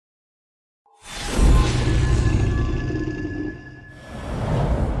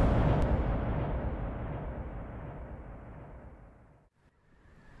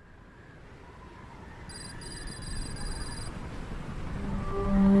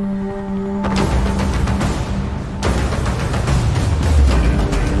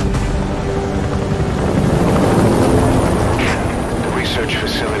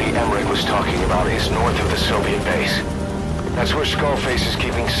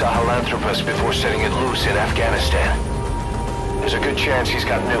Sahelanthropus before setting it loose in Afghanistan. There's a good chance he's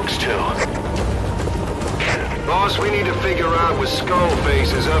got nukes, too. Boss, we need to figure out what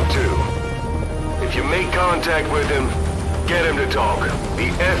Skullface is up to. If you make contact with him, get him to talk.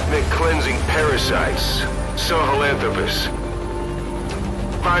 The ethnic cleansing parasites, Sahelanthropus.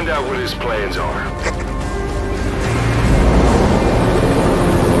 Find out what his plans are.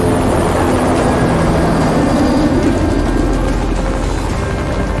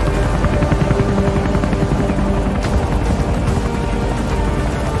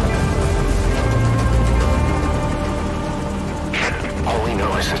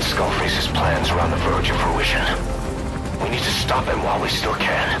 Stop him while we still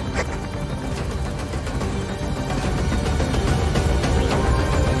can.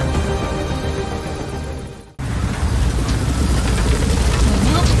 The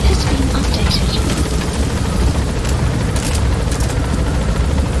map has been updated.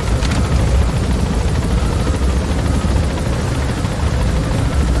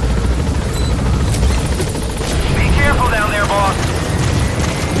 Be careful down there, boss.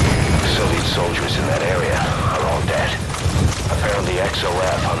 Soviet soldiers in that area are all dead. Apparently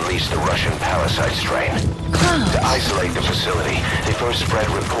XOF unleashed the Russian parasite strain. To isolate the facility, they first spread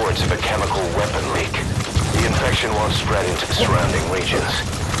reports of a chemical weapon leak. The infection won't spread into the surrounding regions.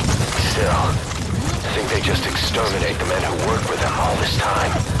 Still, I think they just exterminate the men who worked with them all this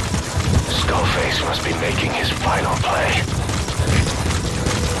time. Skullface must be making his final play.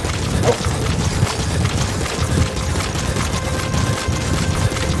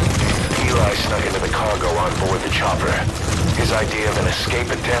 Eli snuck into the cargo on board the chopper. His idea of an escape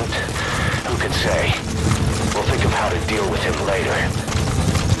attempt? Who could say? We'll think of how to deal with him later.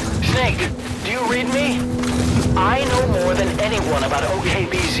 Snake, do you read me? I know more than anyone about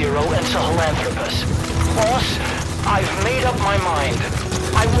OKB-0 and Sahelanthropus. Boss, I've made up my mind.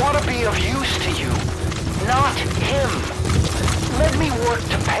 I want to be of use to you, not him. Let me work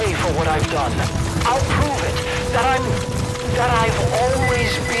to pay for what I've done. I'll prove it, that I've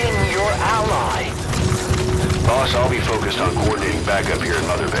always been your ally. Boss, I'll be focused on coordinating backup here at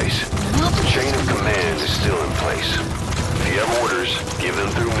Mother Base. The chain of command is still in place. If you have orders, give them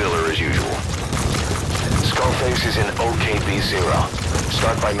through Miller as usual. Skullface is in OKB-0.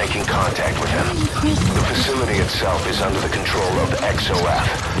 Start by making contact with him. The facility itself is under the control of XOF,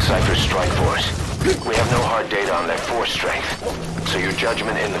 Cypher Strike Force. We have no hard data on their force strength, so your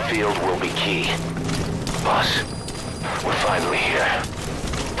judgment in the field will be key. Boss, we're finally here.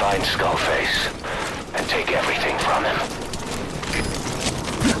 Find Skullface and take everything from him.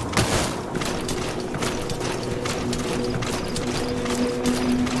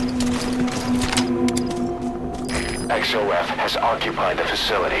 XOF has occupied the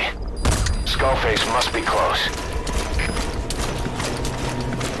facility. Skullface must be close.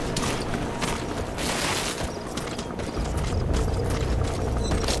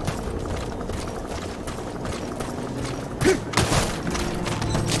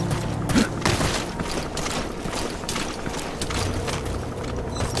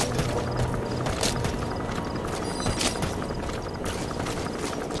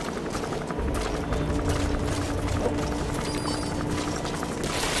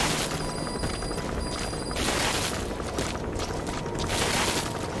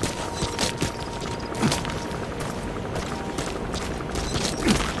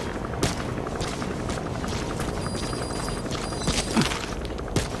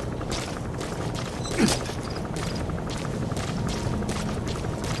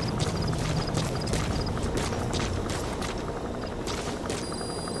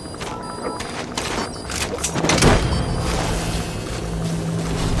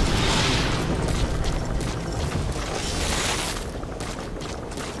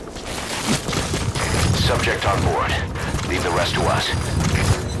 Subject on board. Leave the rest to us.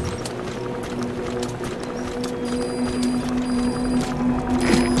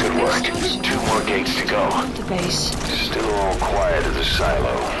 Good work. 2 more gates to go. The base. Still all quiet at the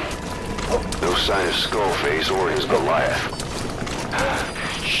silo. No sign of Skullface or his Goliath.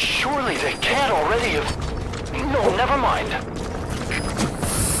 Surely they can't already have... No, never mind.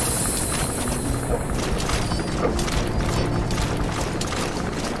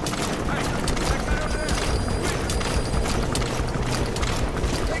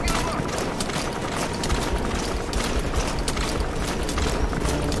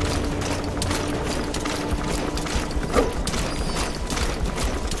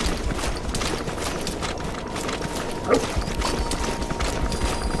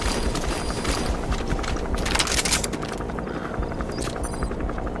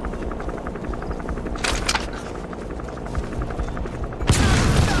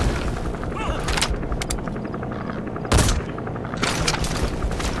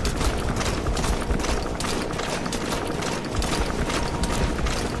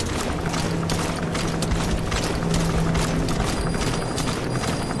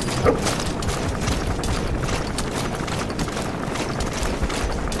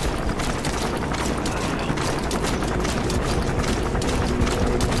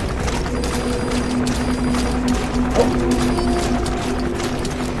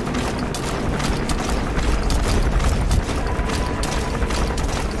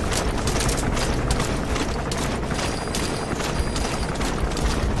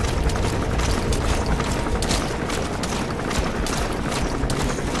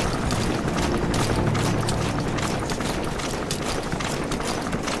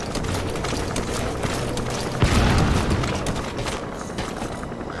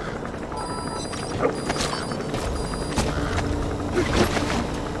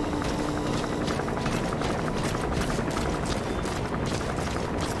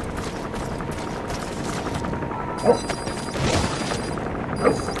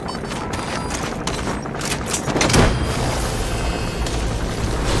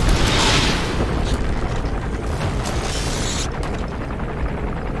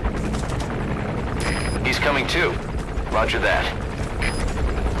 Coming too. Roger that.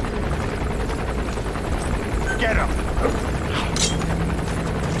 Get him!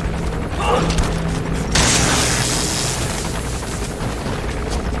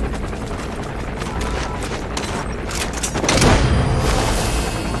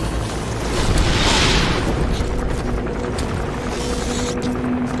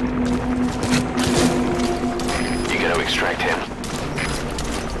 You gotta extract him.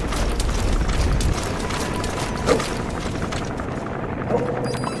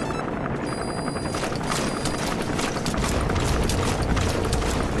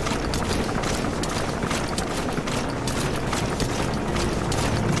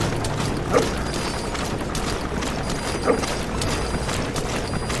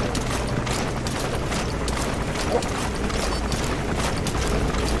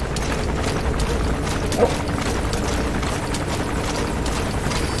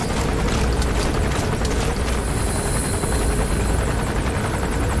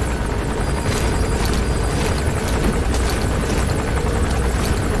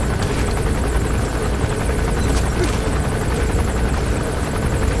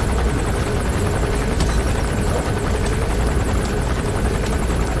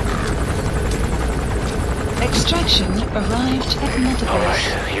 Extraction arrived at another All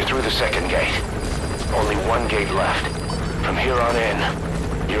base. right, you're through the second gate. Only one gate left. From here on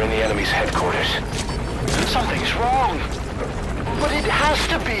in, you're in the enemy's headquarters. Something's wrong. But it has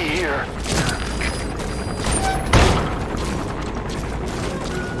to be here.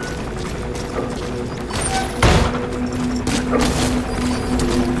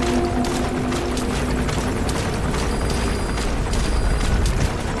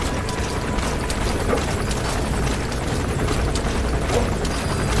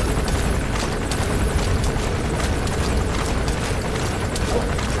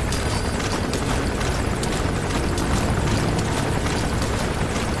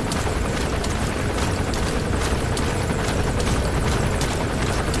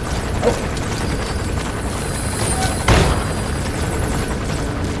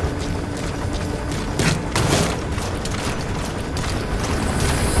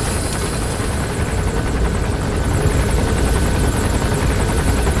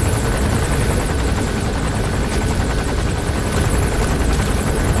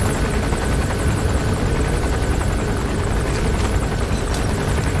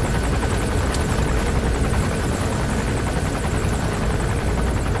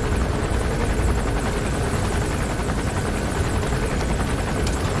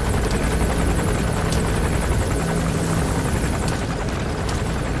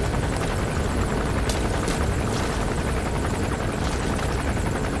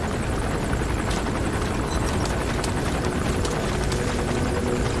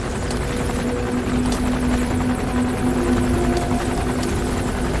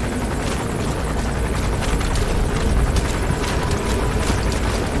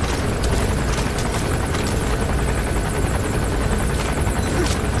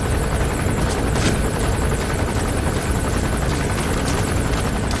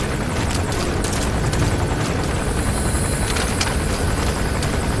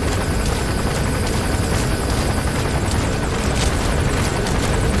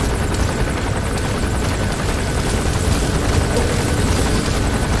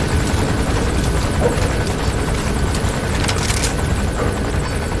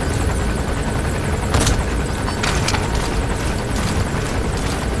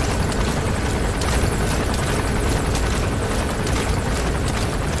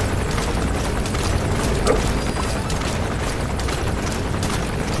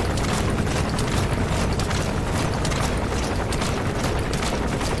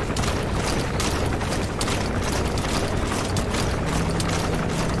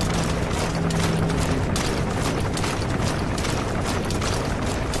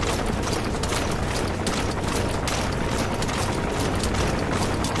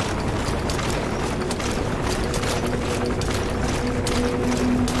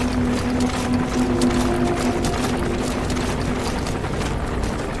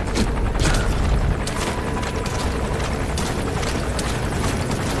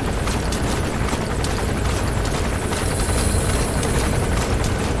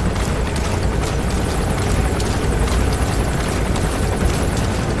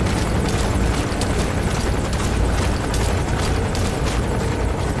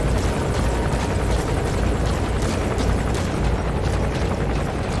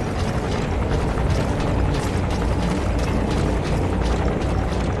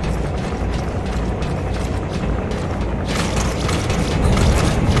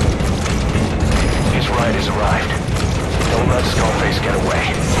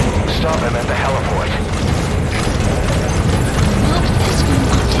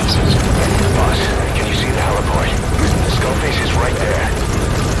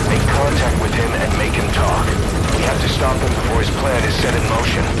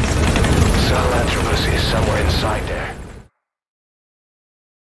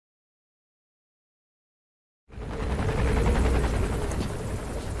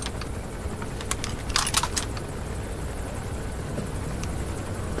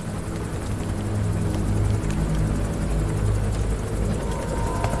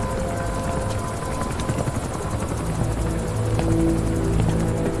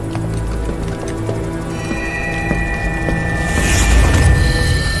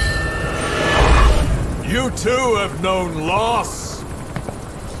 have known loss.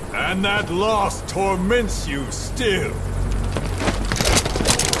 And that loss torments you still.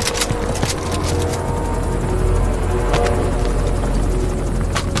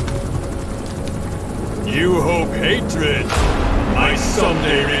 You hope hatred might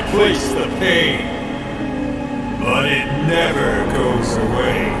someday replace the pain. But it never goes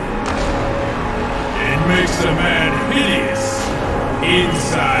away. It makes a man hideous,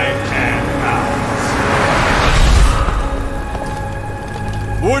 inside and out.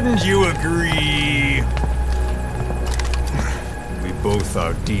 Wouldn't you agree? We both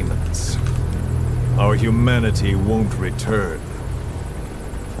are demons. Our humanity won't return.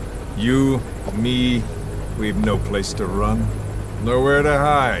 You, me, we've no place to run, nowhere to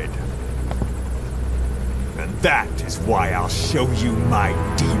hide. And that is why I'll show you my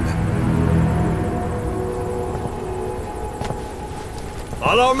demon.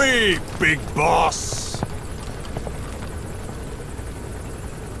 Follow me, big boss!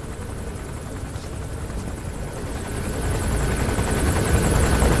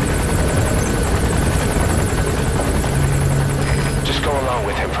 Just go along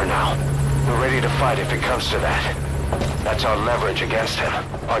with him for now. We're ready to fight if it comes to that. That's our leverage against him,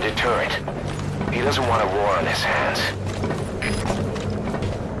 our deterrent. He doesn't want a war on his hands.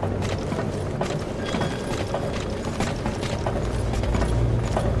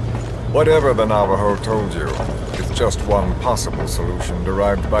 Whatever the Navajo told you, it's just one possible solution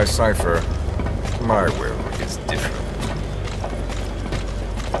derived by Cypher. My will is different.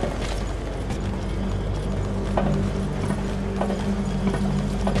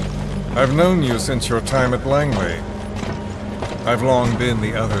 I've known you since your time at Langley. I've long been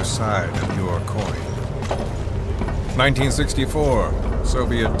the other side of your coin. 1964,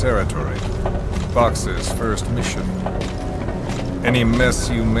 Soviet territory. Fox's first mission. Any mess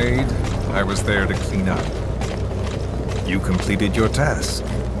you made, I was there to clean up. You completed your task,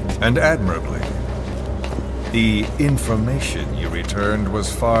 and admirably. The information you returned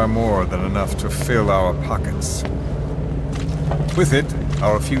was far more than enough to fill our pockets. With it,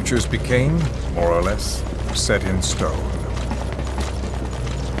 our futures became, more or less, set in stone.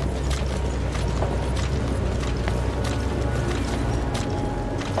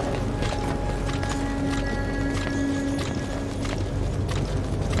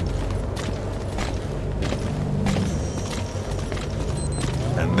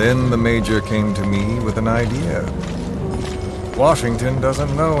 And then the Major came to me with an idea. Washington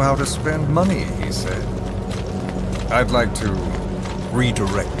doesn't know how to spend money, he said. I'd like to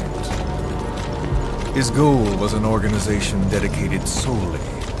redirect it. His goal was an organization dedicated solely,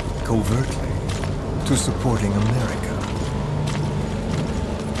 covertly, to supporting America.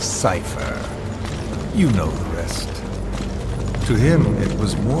 Cypher. You know the rest. To him, it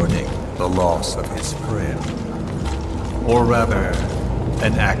was mourning the loss of his friend. Or rather,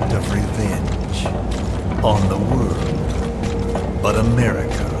 an act of revenge on the world, but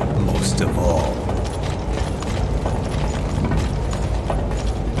America most of all.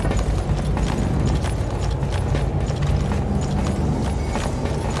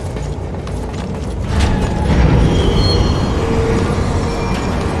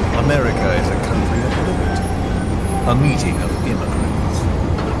 America is a country of liberty, a meeting of immigrants.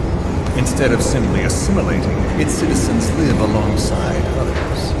 Instead of simply assimilating, its citizens live alongside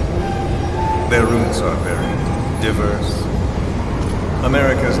others. Their roots are very diverse.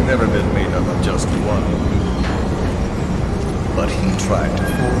 America's never been made up of just one. But he tried to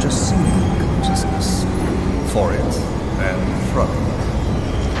forge a single consciousness for it and from it.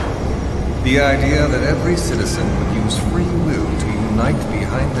 The idea that every citizen would use free will to unite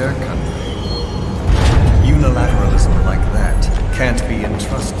behind their country. Unilateralism like that can't be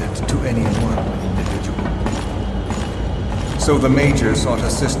entrusted to any one individual. So the Major sought a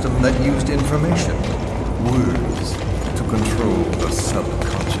system that used information, words, to control the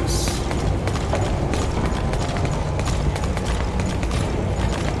subconscious.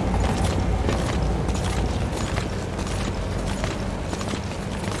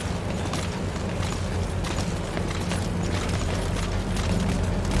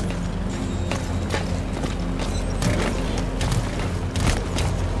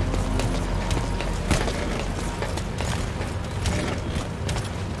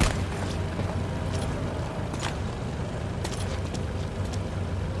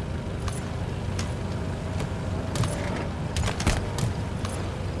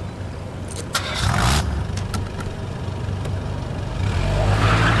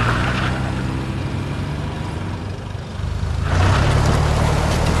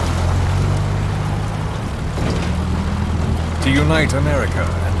 To unite America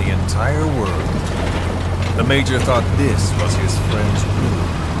and the entire world. The Major thought this was his friend's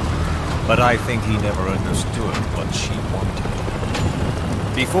room, but I think he never understood what she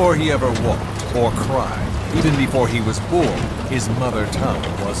wanted. Before he ever walked or cried, even before he was born, his mother tongue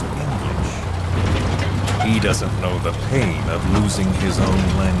was English. He doesn't know the pain of losing his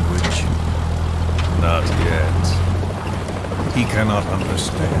own language. Not yet. He cannot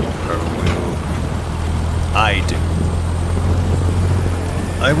understand her will. I do.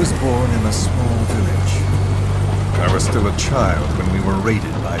 I was born in a small village. I was still a child when we were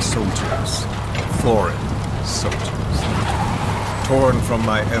raided by soldiers. Foreign soldiers. Torn from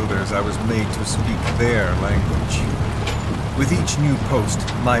my elders, I was made to speak their language. With each new post,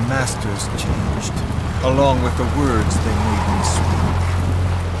 my masters changed, along with the words they made me speak.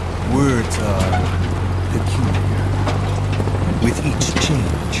 Words are peculiar. With each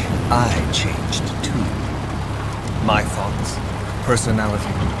change, I changed too. My thoughts,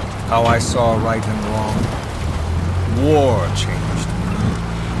 personality, how I saw right and wrong. War changed me,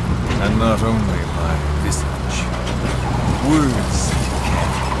 and not only my visage. Words can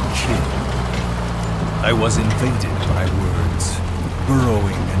kill. I was invaded by words,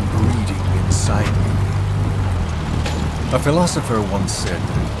 burrowing and breeding inside me. A philosopher once said,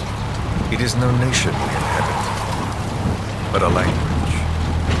 "It is no nation we inhabit, but a language."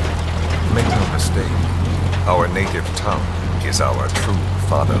 Make no mistake, our native tongue is our true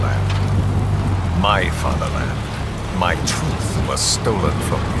fatherland. My fatherland, my truth was stolen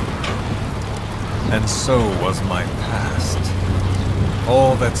from me. And so was my past.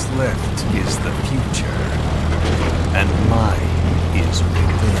 All that's left is the future. And mine is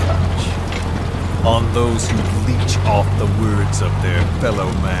revenge. On those who leech off the words of their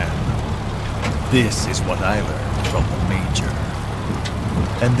fellow man. This is what I learned from the Major.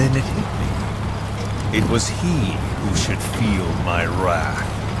 And then it hit me. It was he who should feel my wrath.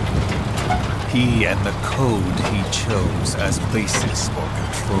 He and the code he chose as basis for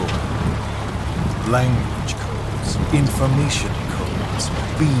control. Language codes, information codes,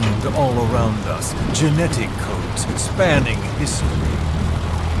 beamed all around us, genetic codes spanning history.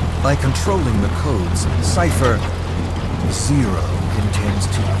 By controlling the codes, Cypher Zero intends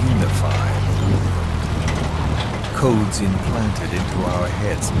to unify the world. Codes implanted into our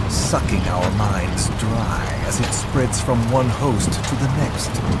heads, sucking our minds dry as it spreads from one host to the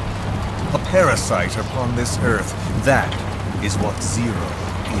next. A parasite upon this earth, that is what Zero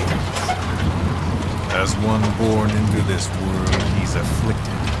is. As one born into this world, he's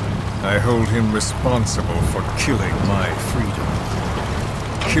afflicted. I hold him responsible for killing my freedom.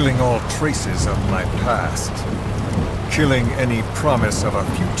 Killing all traces of my past. Killing any promise of a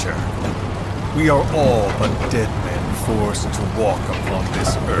future. We are all but dead men forced to walk upon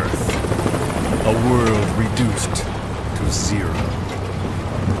this earth. A world reduced to zero.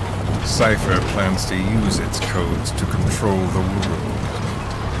 Cypher plans to use its codes to control the world.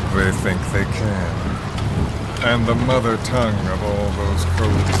 They think they can. And the mother tongue of all those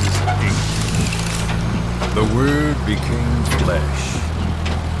codes is English. The word became flesh.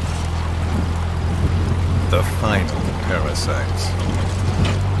 The final parasite.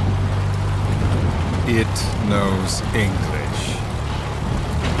 It knows English.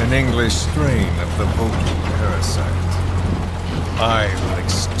 An English strain of the vocal parasite. I will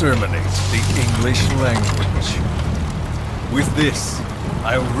exterminate the English language. With this,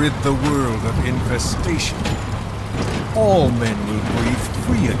 I'll rid the world of infestation. All men will breathe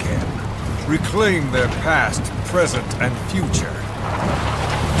free again, reclaim their past, present, and future.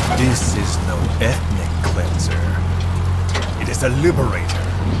 This is no ethnic cleanser. It is a liberator.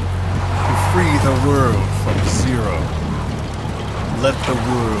 To free the world from zero. Let the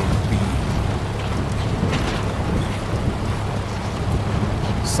world be.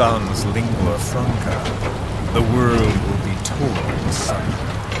 Sans lingua franca, the world will be torn asunder.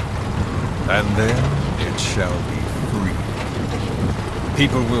 And then it shall be free.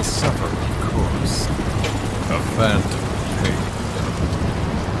 People will suffer, of course. A phantom pain.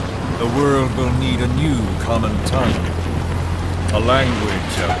 The world will need a new common tongue. A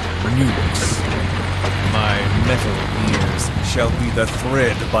language of nukes. My metal ears shall be the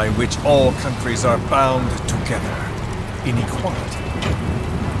thread by which all countries are bound together. In equality.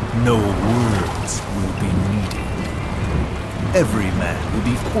 No words will be needed. Every man will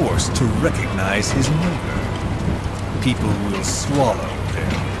be forced to recognize his neighbor. People will swallow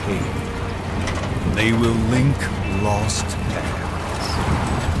their pain. They will link lost paths.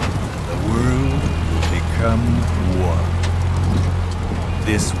 The world will become one.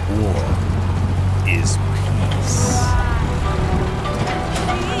 This war is peace.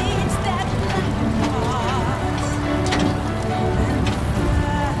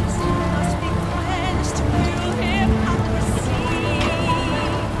 Must be quenched.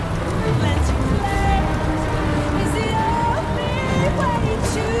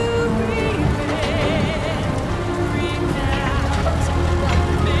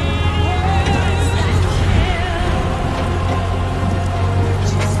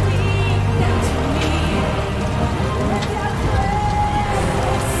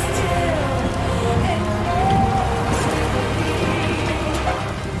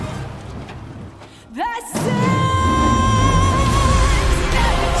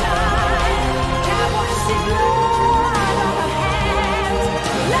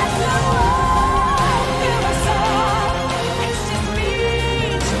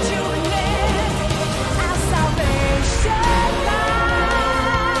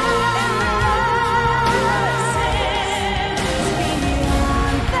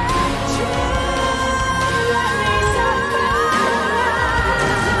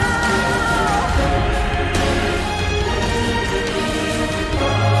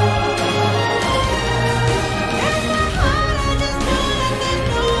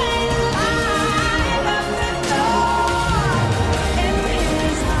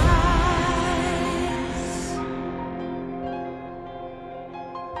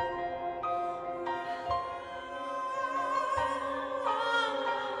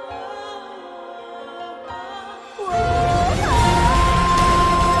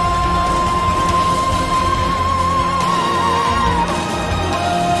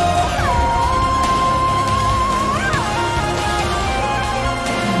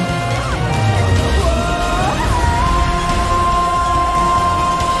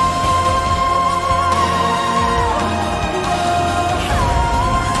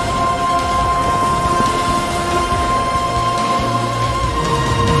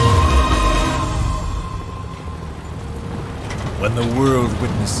 the world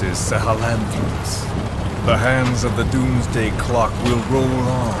witnesses Sahelanthropus, the hands of the doomsday clock will roll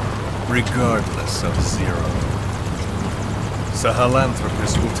on, regardless of Zero.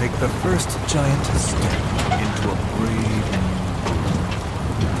 Sahelanthropus will take the first giant step into a brave new world.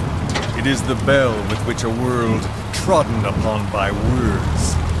 It is the bell with which a world trodden upon by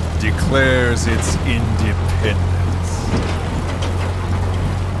words declares its independence.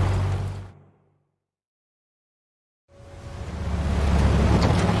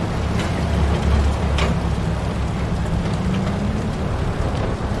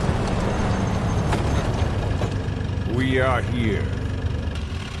 We are here.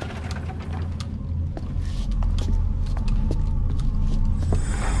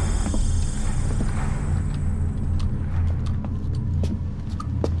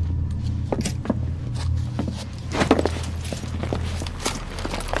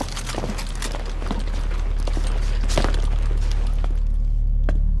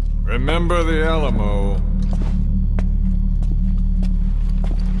 Remember the Alamo.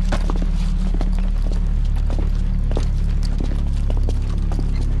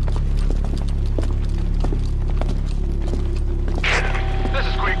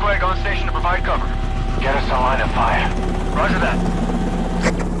 On station to provide cover. Get us a line of fire. Roger that.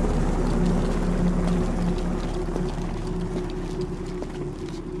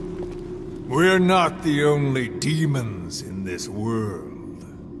 We're not the only demons in this world.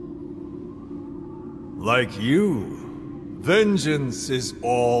 Like you, vengeance is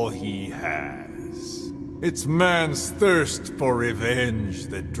all he has. It's man's thirst for revenge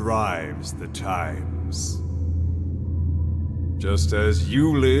that drives the times. Just as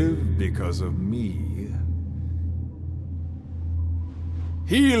you live because of me,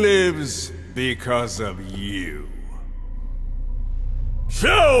 he lives because of you.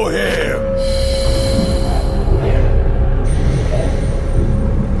 Show him!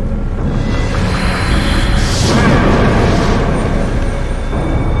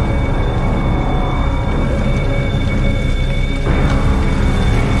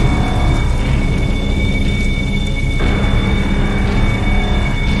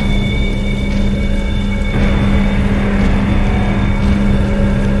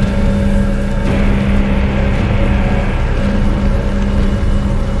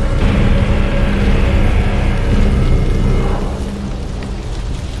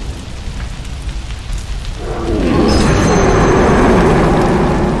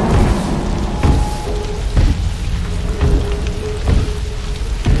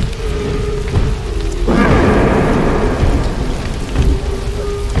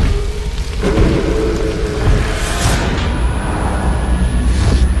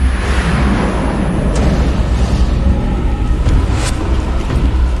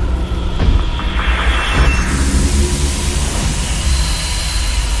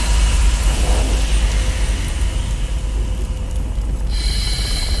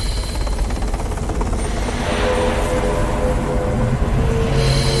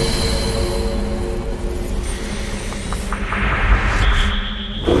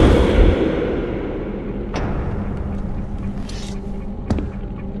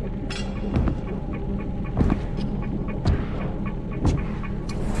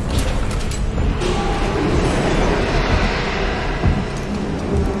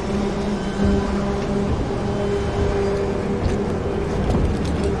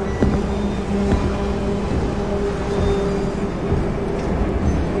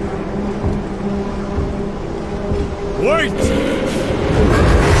 Wait!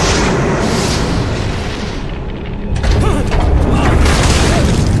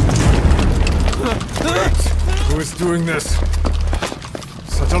 Who is doing this?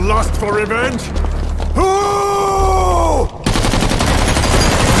 Such a lust for revenge? Who?